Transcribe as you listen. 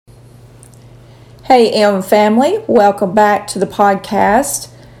Hey, Elm family, welcome back to the podcast.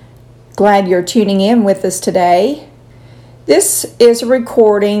 Glad you're tuning in with us today. This is a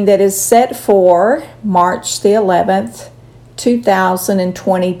recording that is set for March the 11th,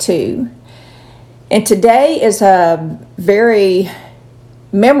 2022. And today is a very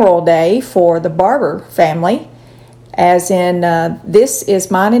memorable day for the Barber family, as in this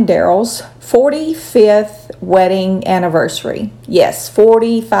is mine and Daryl's 45th wedding anniversary. Yes,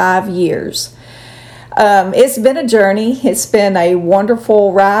 45 years. It's been a journey. It's been a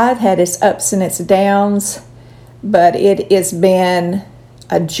wonderful ride, had its ups and its downs, but it has been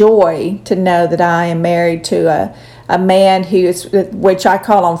a joy to know that I am married to a man which I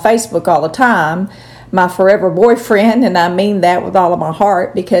call on Facebook all the time, my forever boyfriend, and I mean that with all of my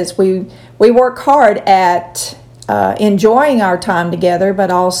heart, because we work hard at enjoying our time together,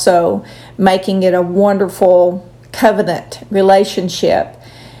 but also making it a wonderful covenant relationship.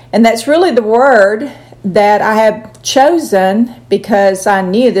 And that's really the word that I have chosen because I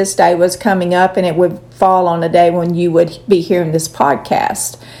knew this day was coming up and it would fall on a day when you would be hearing this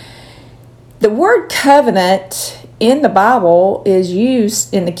podcast. The word covenant in the Bible is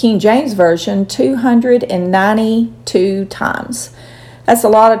used in the King James Version 292 times. That's a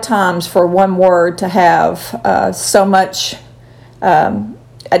lot of times for one word to have so much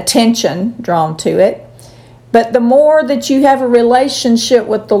attention drawn to it. But the more that you have a relationship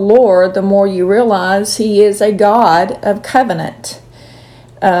with the Lord, the more you realize He is a God of covenant.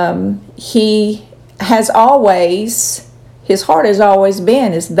 He has always, His heart has always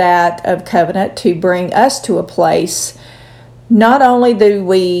been is that of covenant, to bring us to a place. Not only do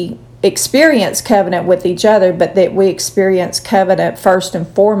we experience covenant with each other, but that we experience covenant first and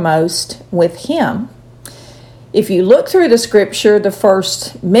foremost with Him. If you look through the scripture, the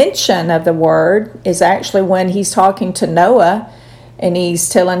first mention of the word is actually when he's talking to Noah, and he's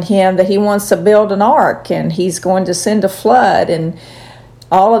telling him that he wants to build an ark and he's going to send a flood. And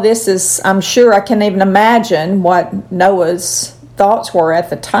all of this is, I'm sure I can't even imagine what Noah's thoughts were at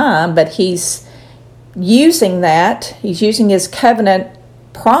the time, but he's using that. He's using his covenant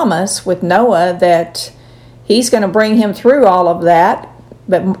promise with Noah that he's going to bring him through all of that.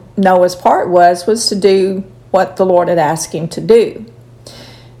 But Noah's part was to do what the Lord had asked him to do.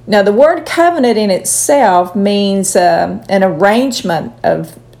 Now, the word covenant in itself means an arrangement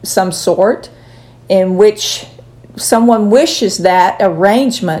of some sort in which someone wishes that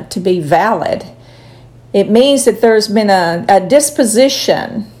arrangement to be valid. It means that there's been a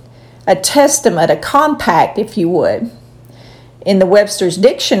disposition, a testament, a compact, if you would. In the Webster's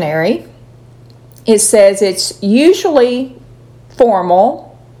Dictionary, it says it's usually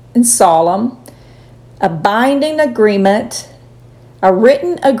formal and solemn, a binding agreement, a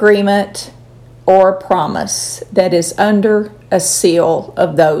written agreement, or promise that is under a seal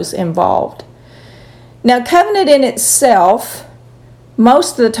of those involved. Now, covenant in itself,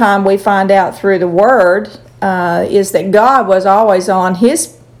 most of the time we find out through the Word, is that God was always on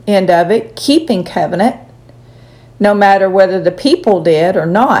His end of it, keeping covenant, no matter whether the people did or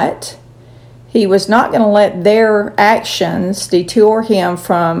not. He was not going to let their actions detour Him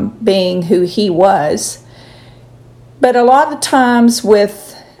from being who He was. But a lot of times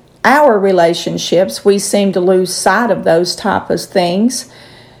with our relationships, we seem to lose sight of those type of things.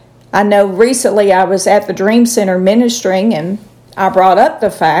 I know recently I was at the Dream Center ministering, and I brought up the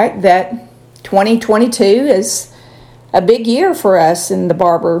fact that 2022 is a big year for us in the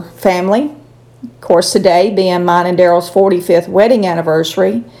Barber family. Of course, today being mine and Daryl's 45th wedding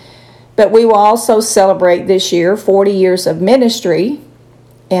anniversary. But we will also celebrate this year 40 years of ministry,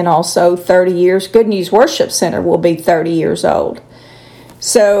 and also 30 years. Good News Worship Center will be 30 years old.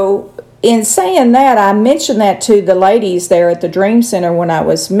 So in saying that, I mentioned that to the ladies there at the Dream Center when I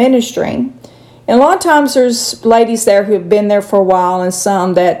was ministering. And a lot of times there's ladies there who have been there for a while, and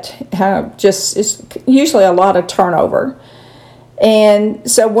some that have it's usually a lot of turnover. And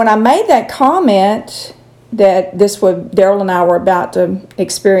so when I made that comment that Daryl and I were about to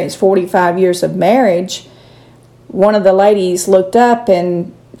experience 45 years of marriage, one of the ladies looked up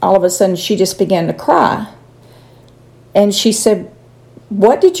and all of a sudden she just began to cry. And she said,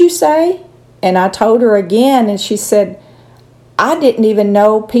 "What did you say?" And I told her again, and she said, "I didn't even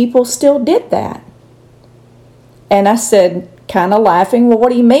know people still did that." And I said, kind of laughing, "Well,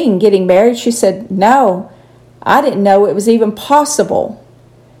 what do you mean, getting married?" She said, "No, I didn't know it was even possible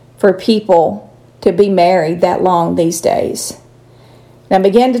for people to be married that long these days." And I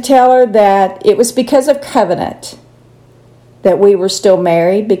began to tell her that it was because of covenant that we were still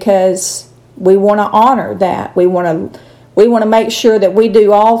married, because we want to honor that. We want to make sure that we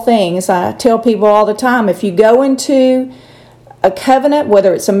do all things. I tell people all the time, if you go into a covenant,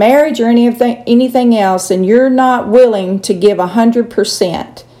 whether it's a marriage or anything else, and you're not willing to give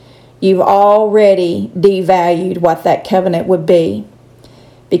 100%, you've already devalued what that covenant would be.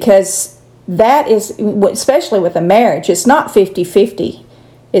 Because that is, especially with a marriage, it's not 50-50.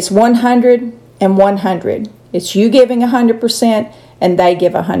 It's 100 and 100. It's you giving 100% and they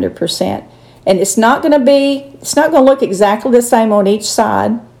give 100%. And it's not going to look exactly the same on each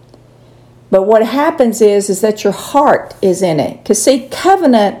side. But what happens is that your heart is in it. Because see,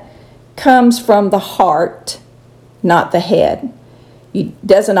 covenant comes from the heart, not the head. It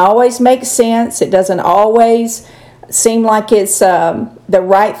doesn't always make sense. It doesn't always seem like it's the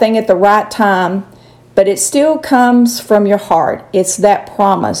right thing at the right time. But it still comes from your heart. It's that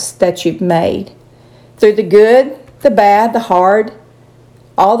promise that you've made. Through the good, the bad, the hard,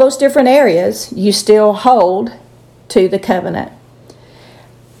 all those different areas, you still hold to the covenant.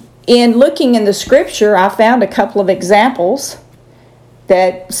 In looking in the scripture, I found a couple of examples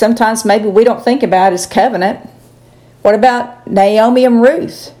that sometimes maybe we don't think about as covenant. What about Naomi and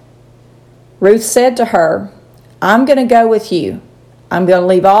Ruth? Ruth said to her, I'm going to go with you. I'm going to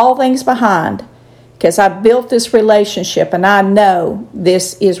leave all things behind because I built this relationship and I know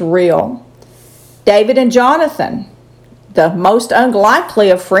this is real. David and Jonathan, the most unlikely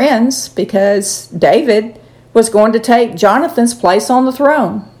of friends, because David was going to take Jonathan's place on the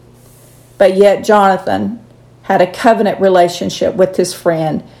throne. But yet Jonathan had a covenant relationship with his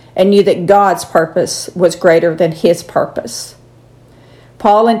friend and knew that God's purpose was greater than his purpose.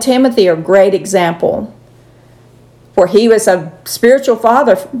 Paul and Timothy are a great example, for he was a spiritual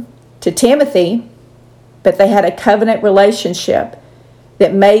father to Timothy, but they had a covenant relationship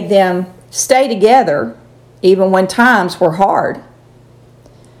that made them stay together even when times were hard.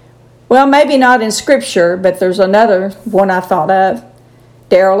 Well, maybe not in Scripture, but there's another one I thought of,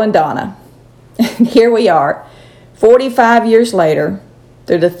 Daryl and Donna. Here we are, 45 years later,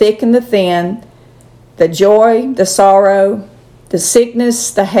 through the thick and the thin, the joy, the sorrow, the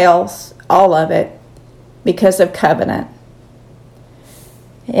sickness, the health, all of it, because of covenant.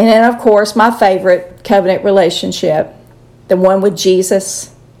 And then, of course, my favorite covenant relationship, the one with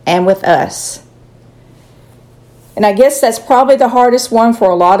Jesus and with us. And I guess that's probably the hardest one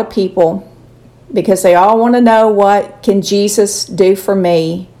for a lot of people, because they all want to know, what can Jesus do for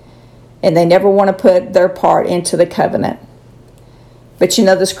me? And they never want to put their part into the covenant. But you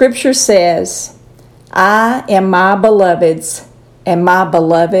know, the scripture says, I am my beloved's, and my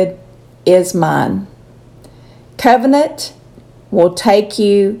beloved is mine. Covenant will take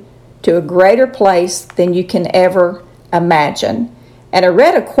you to a greater place than you can ever imagine. And I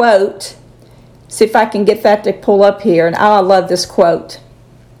read a quote, see if I can get that to pull up here, and I love this quote.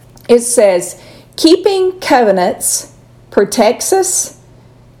 It says, keeping covenants protects us,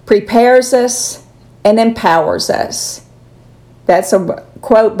 prepares us, and empowers us. That's a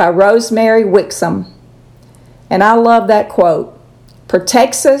quote by Rosemary Wixom. And I love that quote.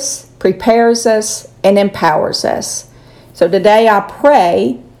 Protects us, prepares us, and empowers us. So today I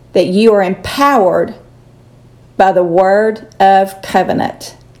pray that you are empowered by the word of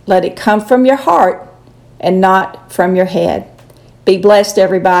covenant. Let it come from your heart and not from your head. Be blessed,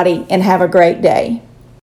 everybody, and have a great day.